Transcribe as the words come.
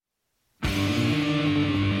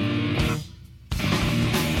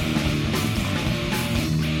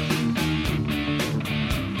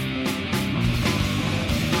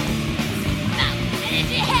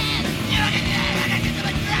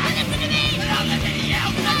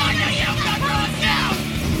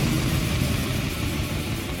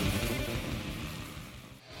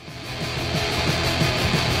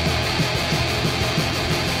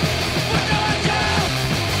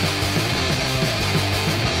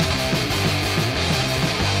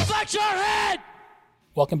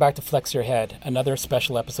Welcome back to Flex Your Head, another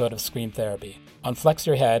special episode of Scream Therapy. On Flex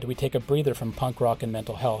Your Head, we take a breather from punk rock and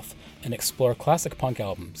mental health and explore classic punk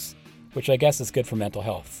albums, which I guess is good for mental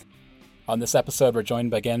health. On this episode, we're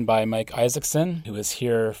joined again by Mike Isaacson, who was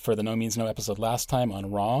here for the No Means No episode last time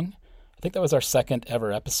on Wrong. I think that was our second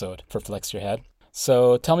ever episode for Flex Your Head.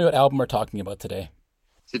 So tell me what album we're talking about today.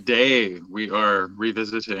 Today, we are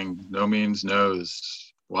revisiting No Means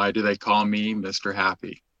No's Why Do They Call Me Mr.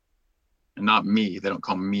 Happy? And not me. They don't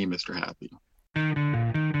call me Mr. Happy.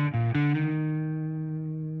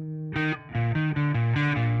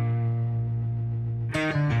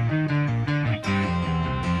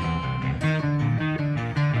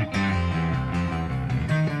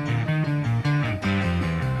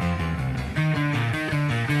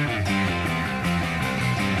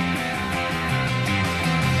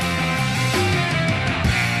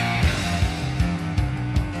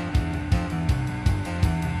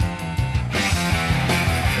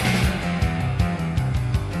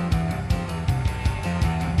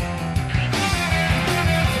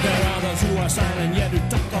 Silent yet who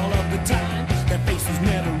talk all of the time. Their faces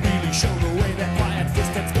never really show the way their quiet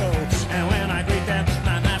footsteps go. And when I greet them,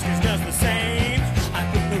 my mask is just the same. I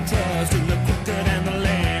put no trust in the crooked and the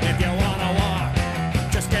lame. If you wanna walk,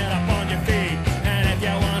 just get up on your feet. And if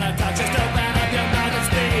you wanna talk, just open up your mouth and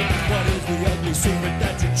speak. What is the ugly secret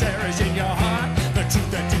that you cherish in your heart? The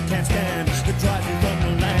truth that you can't stand, that drives you from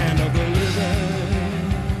the land of the living.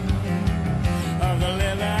 Of the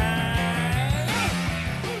living.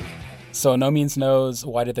 So No Means No's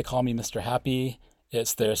Why Did They Call Me Mr. Happy?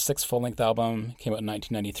 It's their sixth full-length album, came out in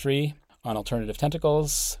 1993 on Alternative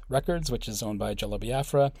Tentacles Records, which is owned by Jello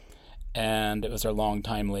Biafra, and it was their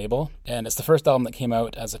long-time label. And it's the first album that came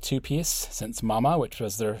out as a two-piece since Mama, which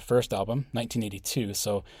was their first album, 1982,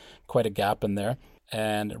 so quite a gap in there.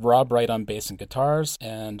 And Rob Wright on bass and guitars,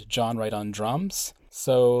 and John Wright on drums.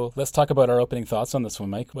 So let's talk about our opening thoughts on this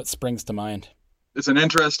one, Mike. What springs to mind? It's an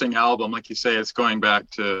interesting album. Like you say, it's going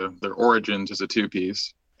back to their origins as a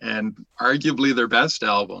two-piece and arguably their best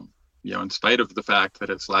album, in spite of the fact that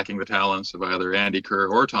it's lacking the talents of either Andy Kerr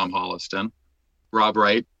or Tom Holliston. Rob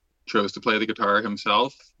Wright chose to play the guitar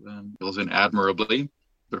himself and fills in admirably.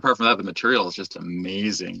 But apart from that, the material is just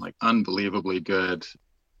amazing, like unbelievably good.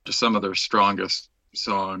 Just some of their strongest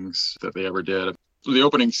songs that they ever did. The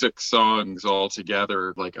opening 6 songs all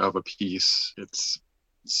together, like of a piece, it's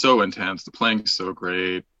so intense. The playing's so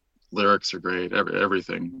great. Lyrics are great.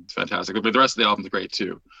 Everything's fantastic. But the rest of the album's great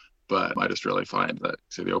too. But I just really find that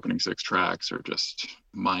the opening 6 tracks are just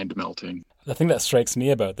mind-melting. The thing that strikes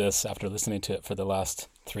me about this after listening to it for the last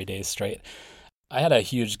 3 days straight, I had a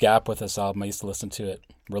huge gap with this album. I used to listen to it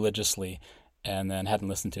religiously and then hadn't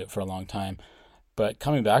listened to it for a long time. But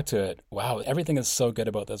coming back to it, wow, everything is so good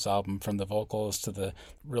about this album, from the vocals to the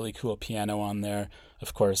really cool piano on there.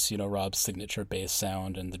 Of course, Rob's signature bass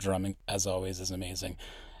sound, and the drumming, as always, is amazing.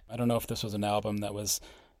 I don't know if this was an album that was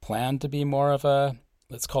planned to be more of a,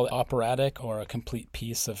 let's call it operatic, or a complete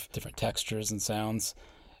piece of different textures and sounds,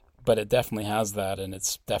 but it definitely has that, and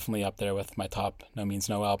it's definitely up there with my top No Means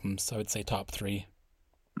No albums. I would say top 3.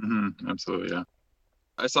 Absolutely, yeah.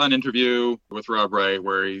 I saw an interview with Rob Wright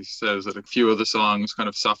where he says that a few of the songs kind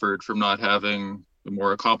of suffered from not having the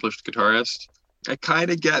more accomplished guitarist. I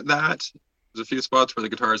kind of get that. There's a few spots where the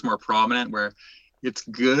guitar is more prominent, where it's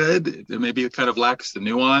good. It maybe kind of lacks the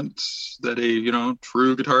nuance that a,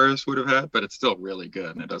 true guitarist would have had, but it's still really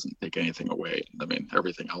good and it doesn't take anything away. I mean,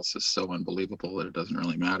 everything else is so unbelievable that it doesn't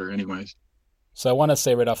really matter anyways. So I want to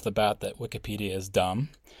say right off the bat that Wikipedia is dumb,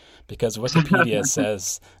 because Wikipedia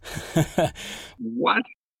says what?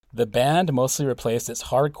 The band mostly replaced its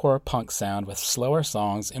hardcore punk sound with slower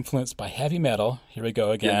songs influenced by heavy metal, here we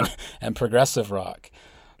go again, and progressive rock.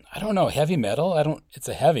 I don't know, heavy metal? It's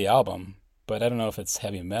a heavy album, but I don't know if it's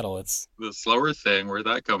heavy metal. It's the slower thing, where'd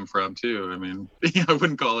that come from too? I mean, I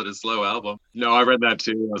wouldn't call it a slow album. No, I read that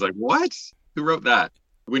too. I was like, what? Who wrote that?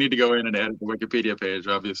 We need to go in and edit the Wikipedia page,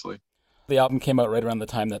 obviously. The album came out right around the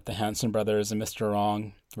time that the Hanson Brothers and Mr.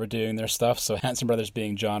 Wrong were doing their stuff. So Hanson Brothers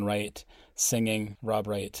being John Wright singing, Rob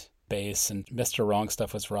Wright bass, and Mr. Wrong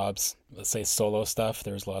stuff was Rob's, let's say, solo stuff.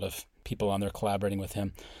 There was a lot of people on there collaborating with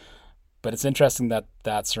him. But it's interesting that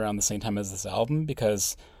that's around the same time as this album,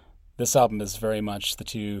 because this album is very much the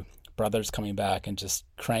two brothers coming back and just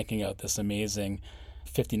cranking out this amazing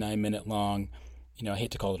 59-minute long, I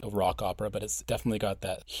hate to call it a rock opera, but it's definitely got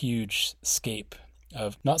that huge scape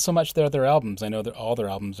of not so much their other albums. I know that all their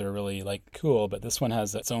albums are really cool, but this one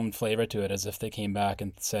has its own flavor to it, as if they came back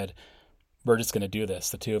and said, we're just going to do this.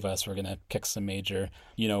 The two of us, we're going to kick some major,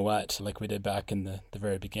 like we did back in the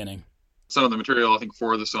very beginning. Some of the material, I think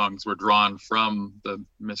 4 of the songs were drawn from the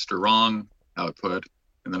Mr. Wrong output.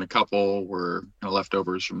 and then a couple were kind of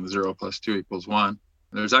leftovers from the 0 + 2 = 1. And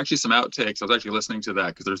there's actually some outtakes. I was actually listening to that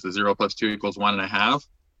because there's the 0 + 2 = 1.5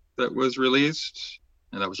 that was released,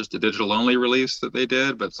 and that was just a digital only release that they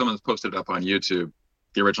did, but someone's posted it up on YouTube,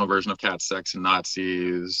 the original version of Cat, Sex, and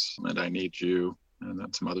Nazis, and I Need You, and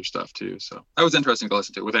then some other stuff too. So that was interesting to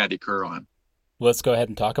listen to with Andy Kerr on. Let's go ahead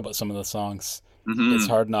and talk about some of the songs. Mm-hmm. It's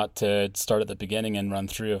hard not to start at the beginning and run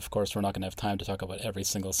through. Of course, we're not going to have time to talk about every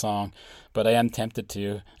single song, but I am tempted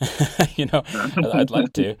to. I'd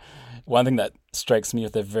like to. One thing that strikes me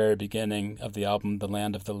at the very beginning of the album, The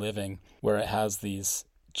Land of the Living, where it has these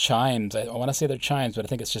chimes. I want to say they're chimes, but I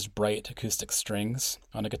think it's just bright acoustic strings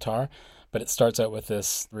on a guitar. But it starts out with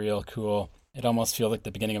this real cool, it almost feels like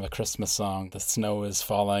the beginning of a Christmas song. The snow is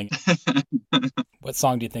falling. What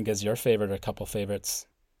song do you think is your favorite or a couple favorites?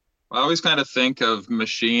 I always kind of think of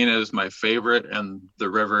Machine as my favorite and The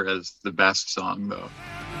River as the best song, though.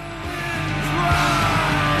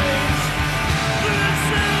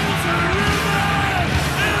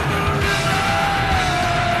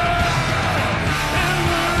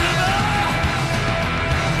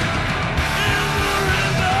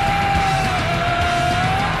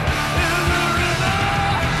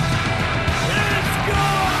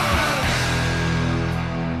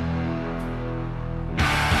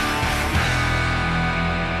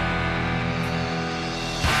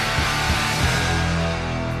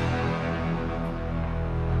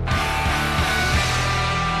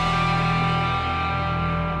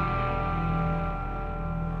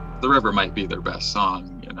 The River might be their best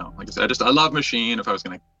song, you know. Like I said, I love Machine. If I was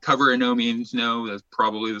going to cover a No Means No, that's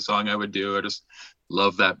probably the song I would do. I just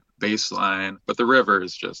love that bass line. But The River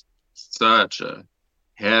is just such a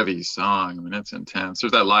heavy song. I mean, it's intense.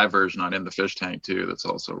 There's that live version on In the Fish Tank too that's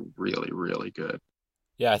also really, really good.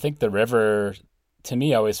 Yeah, I think The River, to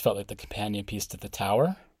me, always felt like the companion piece to The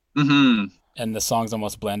Tower. Mm-hmm. And the songs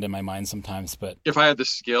almost blend in my mind sometimes, but if I had the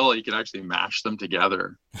skill, you could actually mash them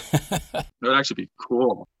together. That would actually be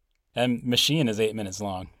cool. And Machine is 8 minutes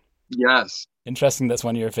long. Yes. Interesting, that's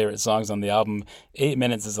one of your favorite songs on the album. 8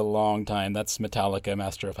 minutes is a long time. That's Metallica,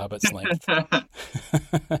 Master of Puppets length.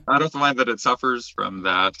 I don't mind that it suffers from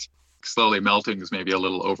that. Slowly Melting is maybe a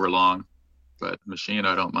little overlong, but Machine,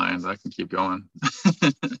 I don't mind. I can keep going.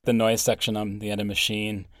 The noise section on the end of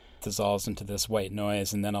Machine dissolves into this white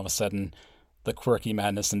noise, and then all of a sudden the quirky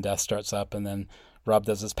Madness and Death starts up, and then Rob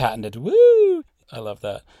does his patented woo! I love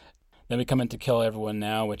that. Then we come into Kill Everyone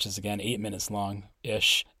Now, which is again 8 minutes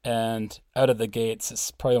long-ish. And out of the gates,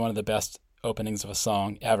 it's probably one of the best openings of a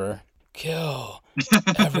song ever. Kill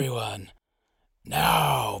everyone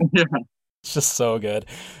now. Yeah. It's just so good.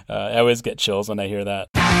 I always get chills when I hear that.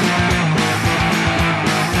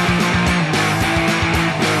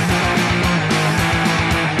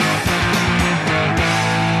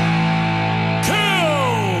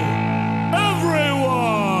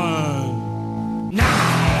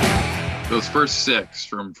 Those first 6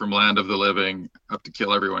 from Land of the Living up to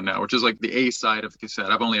Kill Everyone Now, which is like the A side of the cassette.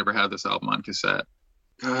 I've only ever had this album on cassette.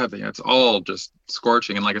 God, it's all just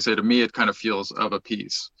scorching. And like I say, to me, it kind of feels of a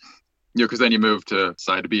piece, you know, because then you move to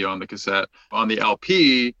side B on the cassette. On the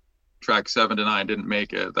LP, track 7 to 9 didn't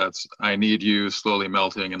make it. That's I Need You, Slowly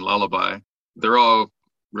Melting, and Lullaby. They're all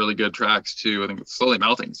really good tracks too. I think Slowly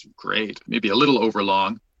Melting is great, maybe a little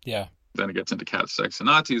overlong. Yeah. Then it gets into Cat, Sex, and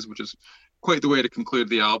Nazis, which is quite the way to conclude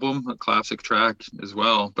the album, a classic track as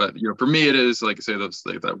well. But you know, for me, it is like I say, those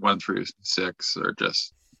like that 1 through 6 are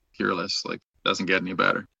just peerless. Like, doesn't get any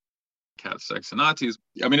better. Cat, Sex, and Nazis.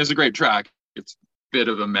 I mean, it's a great track. It's a bit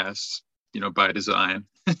of a mess, you know, by design.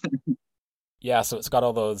 Yeah, so it's got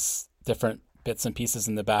all those different bits and pieces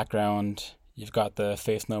in the background. You've got the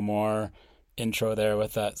Faith No More intro there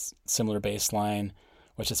with that similar bass line,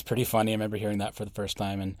 which is pretty funny. I remember hearing that for the first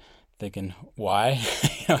time and thinking, why?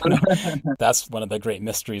 That's one of the great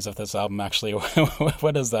mysteries of this album, actually.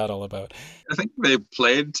 What is that all about? I think they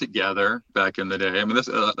played together back in the day. I mean,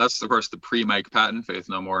 that's, of course, the pre-Mike Patton Faith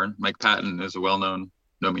No More. And Mike Patton is a well-known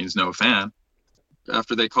No Means No fan.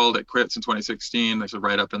 After they called it quits in 2016, they should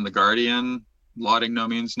write up in The Guardian, lauding No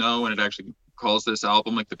Means No, and it actually calls this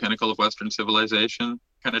album like the pinnacle of Western civilization,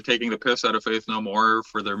 kind of taking the piss out of Faith No More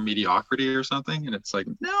for their mediocrity or something. And it's like,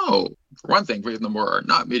 no, for one thing, Faith No More are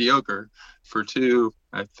not mediocre. For two,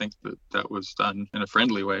 I think that was done in a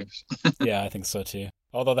friendly way. Yeah, I think so too.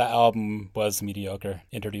 Although that album was mediocre.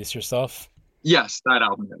 Introduce Yourself. Yes, that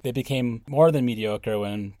album. They became more than mediocre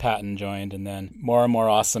when Patton joined, and then more and more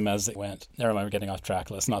awesome as it went. Never mind, we're getting off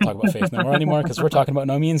track. Let's not talk about Faith No More anymore, because we're talking about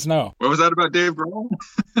No Means No. What was that about Dave Grohl?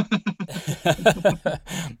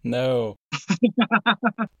 No.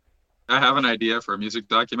 I have an idea for a music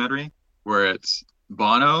documentary where it's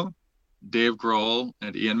Bono, Dave Grohl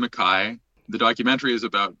and Ian MacKaye. The documentary is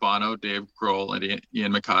about Bono, Dave Grohl, and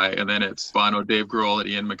Ian MacKaye, and then it's Bono, Dave Grohl, and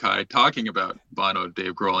Ian MacKaye talking about Bono,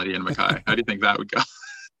 Dave Grohl, and Ian MacKaye. How do you think that would go?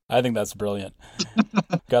 I think that's brilliant.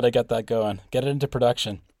 Got to get that going. Get it into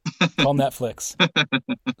production. Call Netflix.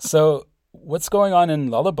 So what's going on in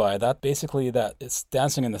Lullaby? That basically that it's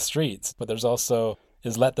dancing in the streets, but there's also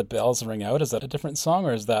is Let the Bells Ring Out. Is that a different song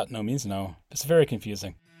or is that No Means No? It's very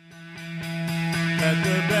confusing. Let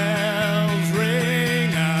the bells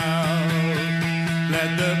ring out.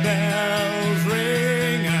 Let the bells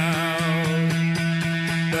ring out.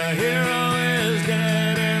 The hero is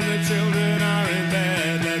dead and the children are in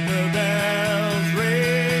bed. Let the bells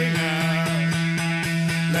ring out.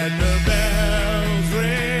 Let the bells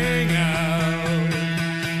ring out.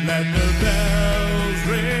 Let the bells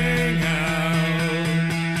ring out.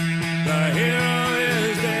 The hero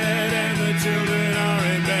is dead and the children are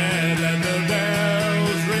in bed. Let the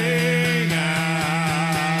bells ring out.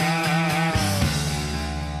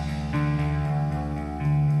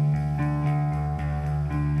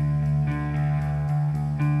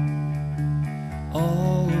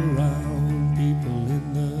 All around, people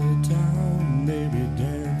in the town, they be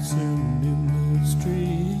dancing in the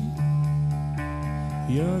street.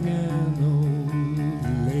 Young and old,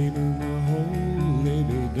 lame in the hole, they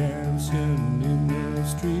be dancing in the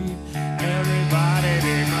street. Everybody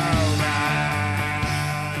be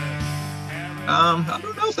I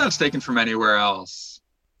don't know if that's taken from anywhere else.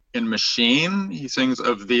 In Machine, he sings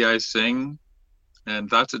Of Thee I Sing, and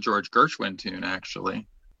that's a George Gershwin tune, actually.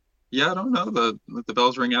 Yeah, I don't know the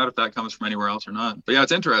bells ring out if that comes from anywhere else or not. But yeah,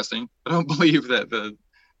 it's interesting. I don't believe that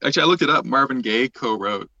actually I looked it up. Marvin Gaye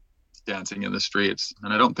co-wrote Dancing in the Streets,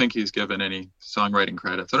 and I don't think he's given any songwriting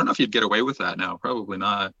credits. I don't know if you'd get away with that now. Probably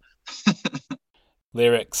not.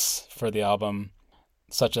 Lyrics for the album,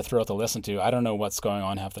 such a thrill to listen to. I don't know what's going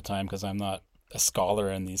on half the time because I'm not a scholar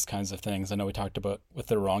in these kinds of things. I know we talked about with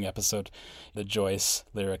the Wrong episode, the Joyce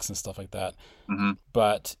lyrics and stuff like that. Mm-hmm.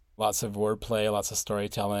 But lots of wordplay, lots of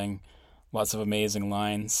storytelling, lots of amazing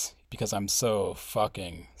lines because I'm so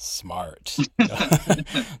fucking smart. You know?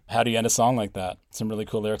 How do you end a song like that? Some really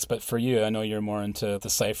cool lyrics. But for you, I know you're more into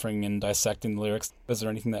deciphering and dissecting the lyrics. Was there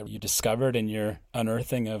anything that you discovered in your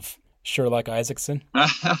unearthing of Sherlock Isaacson?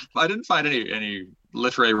 I didn't find any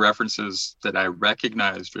literary references that I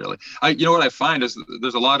recognized, really. You know what I find is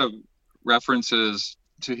there's a lot of references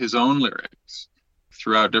to his own lyrics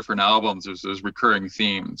throughout different albums. There's recurring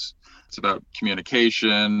themes. It's about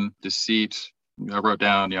communication, deceit. I wrote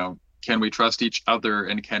down, can we trust each other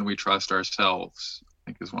and can we trust ourselves? I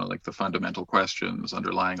think is one of the fundamental questions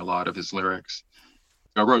underlying a lot of his lyrics.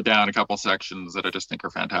 I wrote down a couple sections that I just think are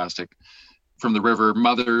fantastic. From the river,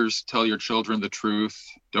 mothers, tell your children the truth.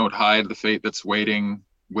 Don't hide the fate that's waiting.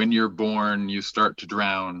 When you're born, you start to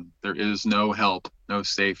drown. There is no help, no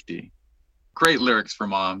safety. Great lyrics for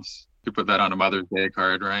moms. You put that on a Mother's Day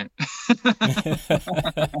card, right?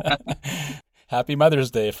 Happy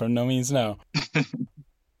Mother's Day from No Means No.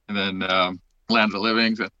 And then Land of the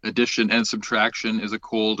Living, addition and subtraction is a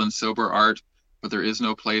cold and sober art, but there is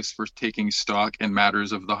no place for taking stock in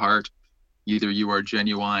matters of the heart. Either you are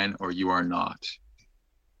genuine or you are not.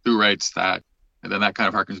 Who writes that? And then that kind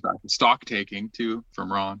of harkens back to stock taking too,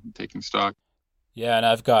 from Wrong, taking stock. Yeah, and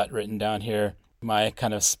I've got written down here, my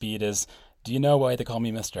kind of speed is, do you know why they call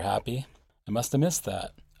me Mr. Happy? I must have missed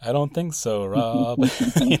that. I don't think so, Rob.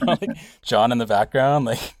 John in the background,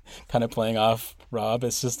 kind of playing off Rob.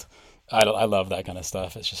 It's just, I love that kind of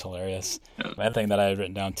stuff. It's just hilarious. Yeah. Another thing that I had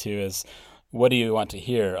written down too is, what do you want to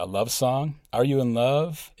hear? A love song? Are you in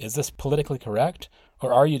love? Is this politically correct?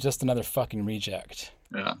 Or are you just another fucking reject?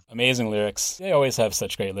 Yeah. Amazing lyrics. They always have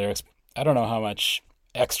such great lyrics. I don't know how much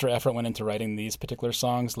extra effort went into writing these particular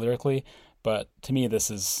songs lyrically, but to me,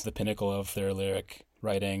 this is the pinnacle of their lyric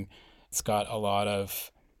writing. It's got a lot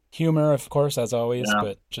of humor, of course, as always,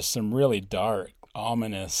 but just some really dark,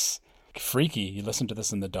 ominous, freaky. You listen to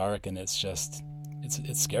this in the dark and it's just,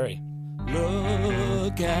 it's scary.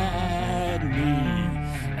 Look at me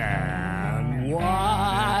and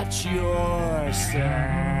watch yourself.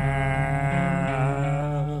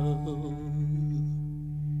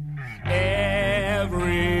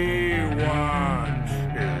 Everyone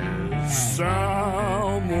is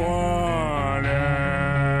someone else.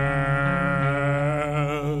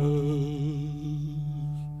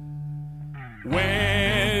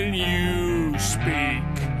 When you speak,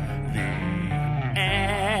 the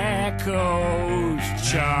echoes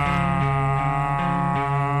chime.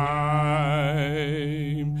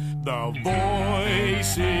 The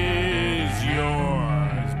voice is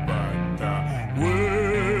yours, but the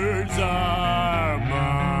words are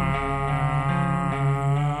mine.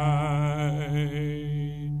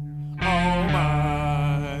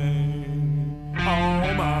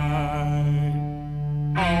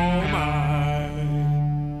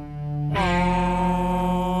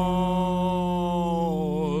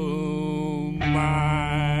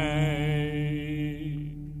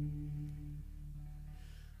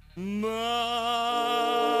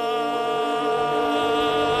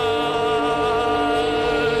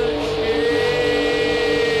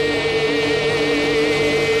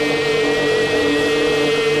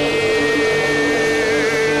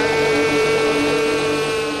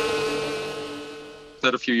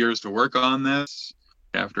 few years to work on this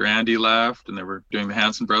after Andy left and they were doing the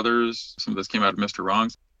Hanson Brothers. Some of this came out of Mr.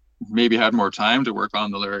 Wrong's. Maybe had more time to work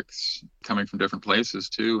on the lyrics coming from different places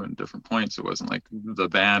too and different points. It wasn't like the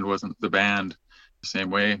band wasn't the band the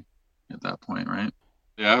same way at that point, right?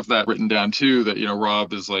 Yeah, I have that written down too, that,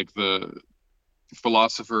 Rob is like the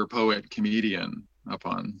philosopher, poet, comedian up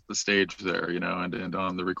on the stage there, and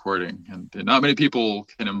on the recording. And not many people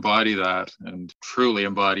can embody that and truly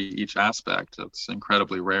embody each aspect. That's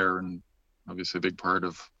incredibly rare and obviously a big part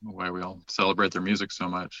of why we all celebrate their music so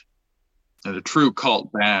much. And a true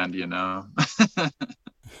cult band, They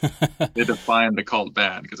define the cult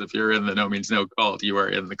band, because if you're in the No Means No cult, you are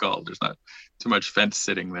in the cult. There's not too much fence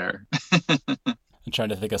sitting there. I'm trying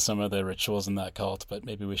to think of some of the rituals in that cult, but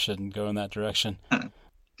maybe we shouldn't go in that direction.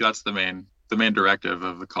 That's the main directive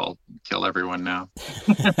of the cult. Kill everyone now.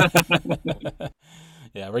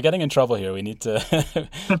 Yeah, we're getting in trouble here. We need to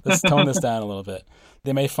let's tone this down a little bit.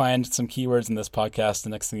 They may find some keywords in this podcast. The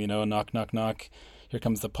next thing you know, knock, knock, knock. Here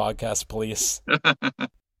comes the podcast police.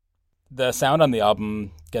 The sound on the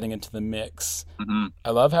album, getting into the mix. Mm-hmm.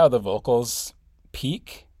 I love how the vocals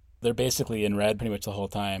peak. They're basically in red pretty much the whole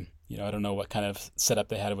time. I don't know what kind of setup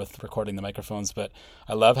they had with recording the microphones, but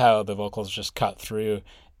I love how the vocals just cut through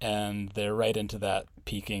and they're right into that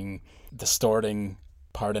peaking, distorting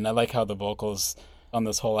part. And I like how the vocals on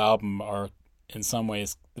this whole album are in some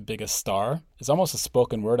ways the biggest star. It's almost a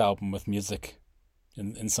spoken word album with music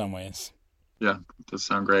in some ways. Yeah, it does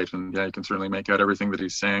sound great. And yeah, you can certainly make out everything that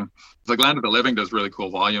he's saying. Like Land of the Living does really cool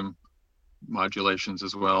volume modulations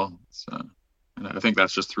as well. And I think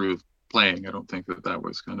that's just through playing. I don't think that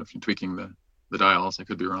was kind of tweaking the dials. I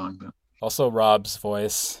could be wrong. But also Rob's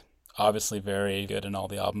voice, obviously very good in all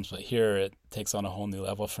the albums, but here it takes on a whole new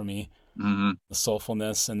level for me. Mm-hmm. The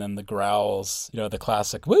soulfulness and then the growls, the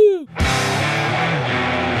classic woo!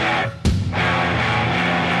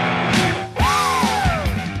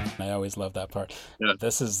 I always love that part. Yeah.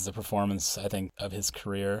 This is the performance, I think, of his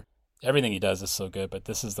career. Everything he does is so good, but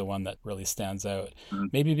this is the one that really stands out. Mm-hmm.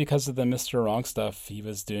 Maybe because of the Mr. Wrong stuff, he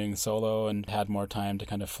was doing solo and had more time to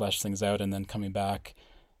kind of flesh things out, and then coming back,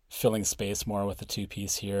 filling space more with the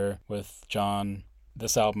two-piece here with John.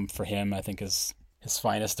 This album for him, I think, is his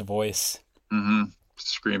finest voice. Mm-hmm.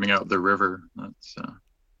 Screaming out the river. That's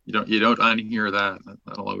you don't unhear that.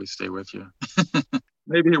 That'll always stay with you.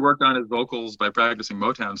 Maybe he worked on his vocals by practicing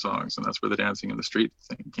Motown songs, and that's where the Dancing in the Street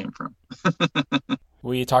thing came from.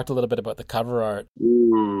 We talked a little bit about the cover art.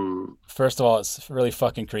 Ooh. First of all, it's really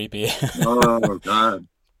fucking creepy. Oh, God.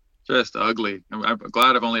 Just ugly. I'm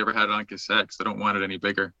glad I've only ever had it on cassette because I don't want it any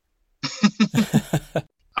bigger.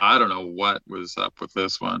 I don't know what was up with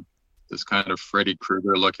this one. This kind of Freddy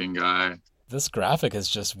Krueger looking guy. This graphic is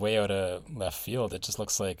just way out of left field. It just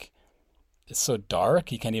looks like it's so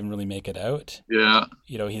dark, you can't even really make it out. Yeah.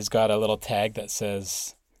 He's got a little tag that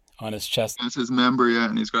says on his chest. That's his member, yeah,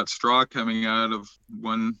 and he's got straw coming out of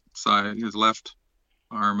one side, his left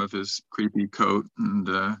arm of his creepy coat, and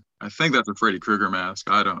I think that's a Freddy Krueger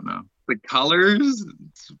mask. I don't know. The colors,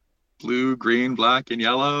 it's blue, green, black, and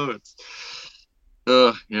yellow. It's,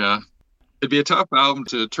 yeah. It'd be a tough album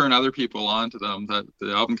to turn other people onto them. That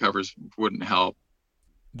the album covers wouldn't help.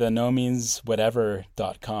 The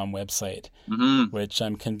nomeanswhatever.com website, Mm-hmm. which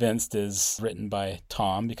I'm convinced is written by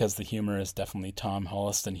Tom, because the humor is definitely Tom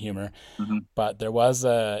Holliston humor. Mm-hmm. But there was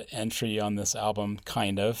a entry on this album,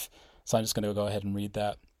 kind of, so I'm just going to go ahead and read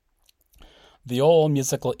that. The old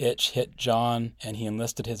musical itch hit John, and he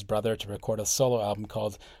enlisted his brother to record a solo album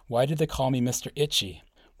called Why Do They Call Me Mr. Itchy?,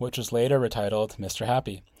 which was later retitled Mr.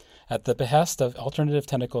 Happy. At the behest of Alternative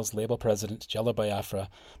Tentacles label president Jello Biafra,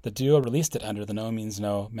 the duo released it under the No Means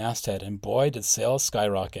No masthead, and boy did sales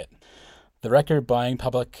skyrocket. The record-buying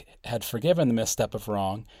public had forgiven the misstep of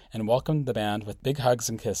Wrong and welcomed the band with big hugs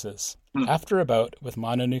and kisses. After a bout with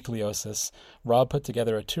mononucleosis, Rob put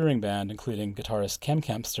together a touring band including guitarist Ken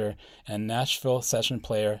Kempster and Nashville session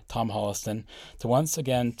player Tom Holliston to once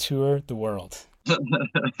again tour the world.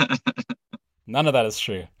 None of that is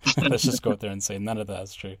true. Let's just go out there and say none of that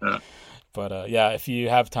is true. Yeah. But yeah, if you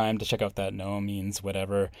have time to check out that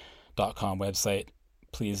nomeanswhatever.com website,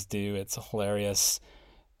 please do. It's a hilarious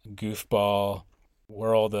goofball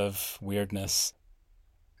world of weirdness.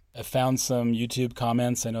 I found some YouTube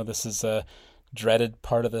comments. I know this is a dreaded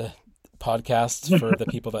part of the podcast for the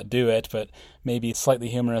people that do it, but maybe slightly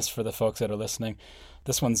humorous for the folks that are listening.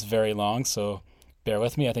 This one's very long, so bear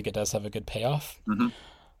with me. I think it does have a good payoff. Mm-hmm.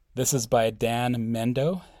 This is by Dan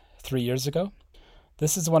Mendo, 3 years ago.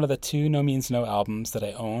 This is one of the 2 No Means No albums that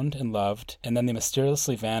I owned and loved, and then they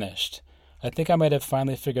mysteriously vanished. I think I might have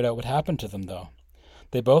finally figured out what happened to them, though.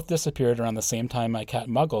 They both disappeared around the same time my cat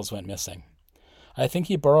Muggles went missing. I think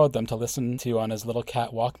he borrowed them to listen to on his little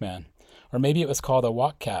cat Walkman. Or maybe it was called a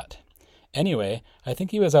Walk Cat. Anyway, I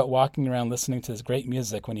think he was out walking around listening to his great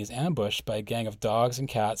music when he's ambushed by a gang of dogs and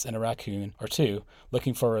cats and a raccoon, or two,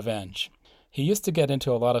 looking for revenge. He used to get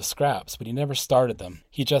into a lot of scraps, but he never started them.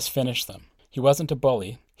 He just finished them. He wasn't a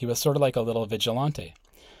bully. He was sort of like a little vigilante.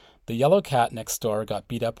 The yellow cat next door got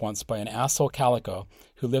beat up once by an asshole calico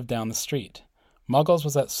who lived down the street. Muggles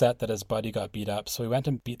was upset that his buddy got beat up, so he went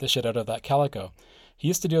and beat the shit out of that calico. He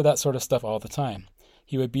used to do that sort of stuff all the time.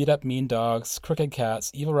 He would beat up mean dogs, crooked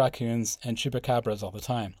cats, evil raccoons, and chupacabras all the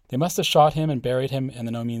time. They must have shot him and buried him in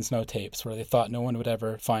the No Means No tapes, where they thought no one would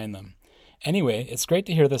ever find them. Anyway, it's great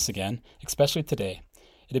to hear this again, especially today.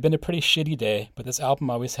 It had been a pretty shitty day, but this album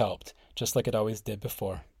always helped, just like it always did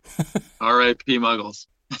before. R.I.P. Muggles.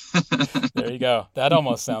 There you go. That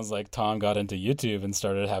almost sounds like Tom got into YouTube and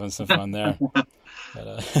started having some fun there.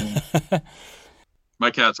 But,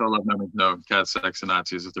 My cats all love No Means No. Cat Sex and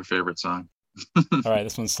Nazis is their favorite song. all right,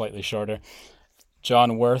 this one's slightly shorter.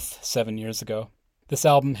 John Worth, 7 years ago. This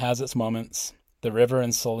album has its moments. The River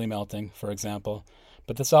and Slowly Melting, for example.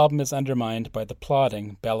 But this album is undermined by the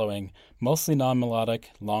plodding, bellowing, mostly non-melodic,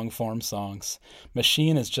 long-form songs.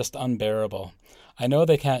 Machine is just unbearable. I know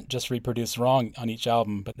they can't just reproduce Wrong on each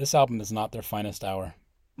album, but this album is not their finest hour.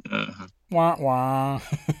 Wah, wah.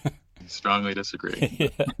 Strongly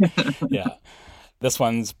disagree. Yeah. This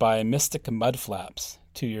one's by Mystic Mudflaps,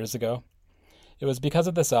 2 years ago. It was because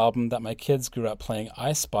of this album that my kids grew up playing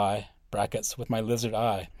I Spy, brackets, with my lizard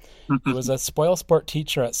eye. It was a spoilsport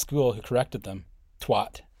teacher at school who corrected them.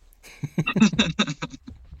 Twat.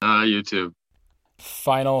 YouTube.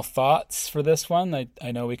 Final thoughts for this one.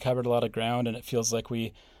 I know we covered a lot of ground and it feels like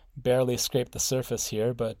we barely scraped the surface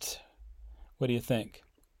here, but what do you think?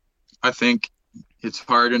 I think it's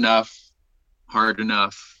hard enough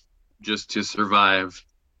just to survive,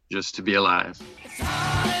 just to be alive. It's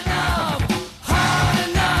hard enough,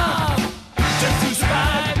 just to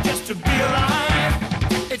survive, just to be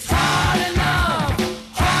alive. It's hard enough,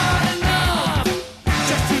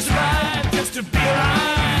 just to survive, just to be alive.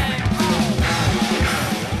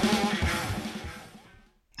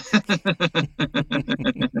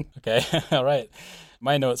 Okay, all right.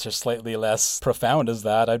 My notes are slightly less profound as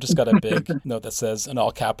that. I've just got a big note that says, in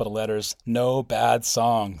all capital letters, no bad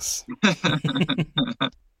songs. Do you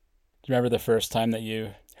remember the first time that you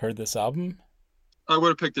heard this album? I would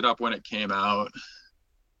have picked it up when it came out.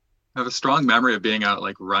 I have a strong memory of being out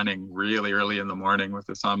like running really early in the morning with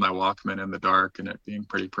this on my Walkman in the dark and it being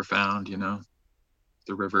pretty profound, you know.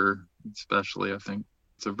 The river especially, I think.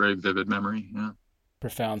 It's a very vivid memory, yeah.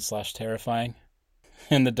 Profound / terrifying.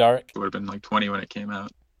 In the dark. It would have been like 20 when it came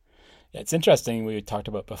out. Yeah, it's interesting. We talked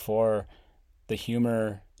about before the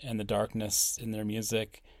humor and the darkness in their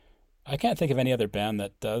music. I can't think of any other band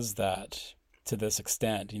that does that to this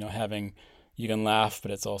extent. You know, having, you can laugh, but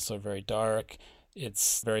it's also very dark.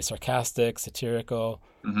 It's very sarcastic, satirical.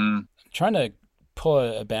 Mm-hmm. Trying to pull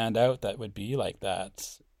a band out that would be like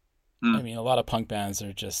that. I mean, a lot of punk bands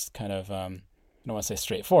are just kind of, I don't want to say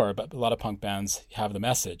straightforward, but a lot of punk bands have the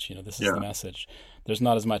message. You know, this is the message. There's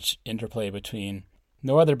not as much interplay between.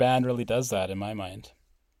 No other band really does that in my mind.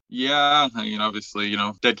 Yeah, I mean, obviously, you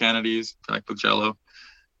know, Dead Kennedys, Packed with Jello,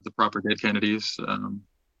 the proper Dead Kennedys.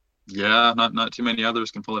 Yeah, not too many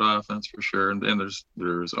others can pull it off, that's for sure. And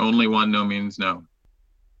there's only one No Means No.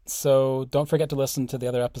 So don't forget to listen to the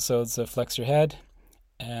other episodes of Flex Your Head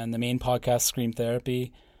and the main podcast, Scream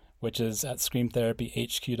Therapy, which is at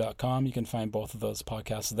screamtherapyhq.com. You can find both of those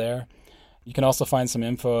podcasts there. You can also find some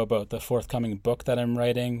info about the forthcoming book that I'm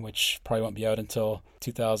writing, which probably won't be out until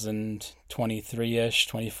 2023-ish,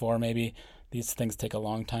 24 maybe. These things take a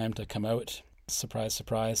long time to come out. Surprise,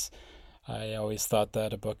 surprise. I always thought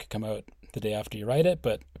that a book could come out the day after you write it,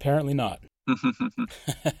 but apparently not.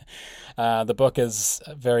 The book is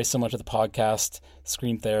very similar to the podcast,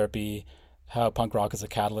 Scream Therapy, How Punk Rock is a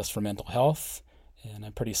Catalyst for Mental Health. And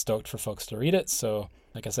I'm pretty stoked for folks to read it. So,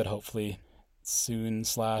 like I said, hopefully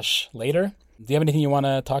soon/later. Do you have anything you want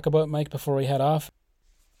to talk about, Mike, before we head off?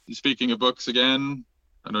 Speaking of books again,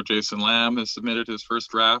 I know Jason Lamb has submitted his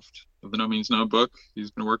first draft of the No Means No book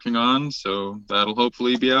he's been working on. So that'll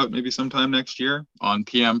hopefully be out maybe sometime next year on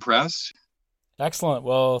PM Press. Excellent.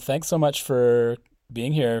 Well, thanks so much for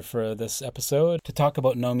being here for this episode to talk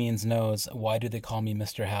about No Means No's Why Do They Call Me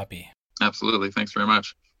Mr. Happy? Absolutely. Thanks very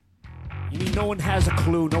much. You mean no one has a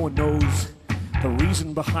clue, no one knows the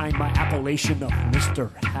reason behind my appellation of Mr.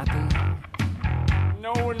 Happy?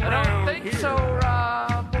 No one knows. I don't think so,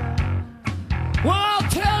 Rob. Well, I'll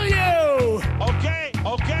tell you! Okay.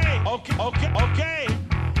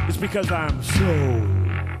 It's because I'm so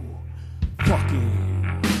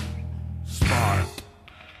fucking smart.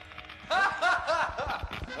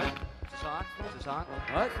 Is this on?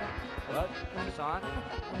 What? Is this on?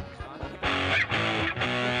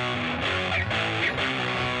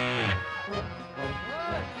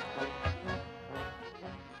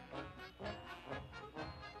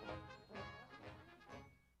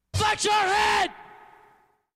 Flex your head!